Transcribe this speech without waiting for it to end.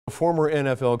Former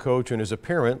NFL coach and his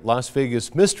apparent Las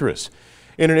Vegas mistress.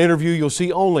 In an interview you'll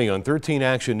see only on 13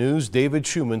 Action News, David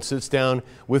Schumann sits down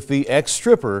with the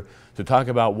ex-stripper to talk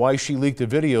about why she leaked a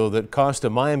video that cost a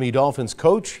Miami Dolphins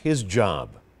coach his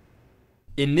job.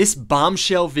 In this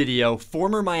bombshell video,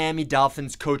 former Miami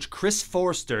Dolphins coach Chris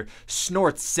Foerster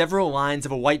snorts several lines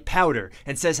of a white powder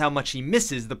and says how much he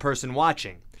misses the person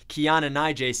watching. Kiana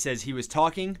Nijay says he was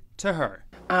talking to her.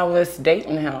 I was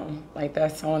dating him. Like,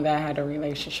 that's someone that I had a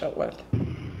relationship with.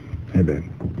 Hey,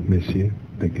 babe. Miss you.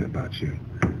 Thinking about you.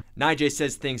 Nijay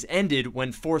says things ended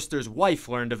when Foerster's wife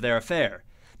learned of their affair.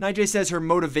 Nijay says her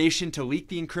motivation to leak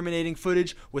the incriminating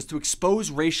footage was to expose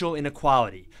racial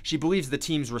inequality. She believes the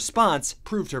team's response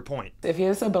proved her point. If he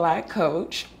was a black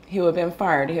coach, he would have been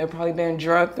fired. He would have probably been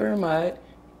drugged through mud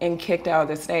and kicked out of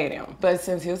the stadium. But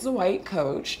since he was a white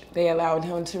coach, they allowed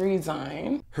him to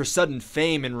resign. Her sudden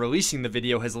fame in releasing the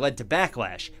video has led to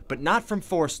backlash, but not from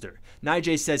Foerster.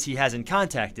 Nijay says he hasn't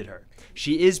contacted her.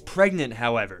 She is pregnant,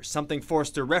 however, something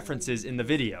Foerster references in the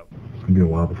video. It's gonna be a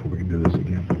while before we can do this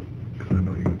again, because I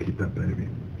know you're gonna keep that baby.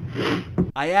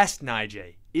 I asked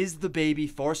Nijay, is the baby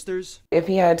Foerster's? If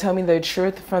he had told me the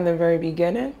truth from the very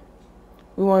beginning,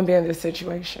 we wouldn't be in this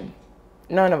situation.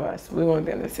 None of us, we wouldn't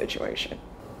be in this situation.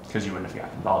 Because you wouldn't have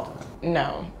gotten involved with him?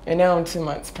 No, and now I'm 2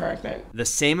 months pregnant. The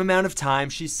same amount of time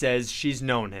she says she's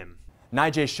known him.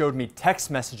 Nijay showed me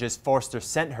text messages Foerster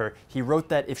sent her. He wrote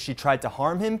that if she tried to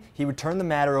harm him, he would turn the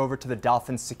matter over to the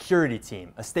Dolphins security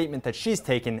team, a statement that she's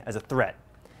taken as a threat.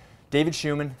 David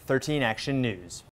Schumann, 13 Action News.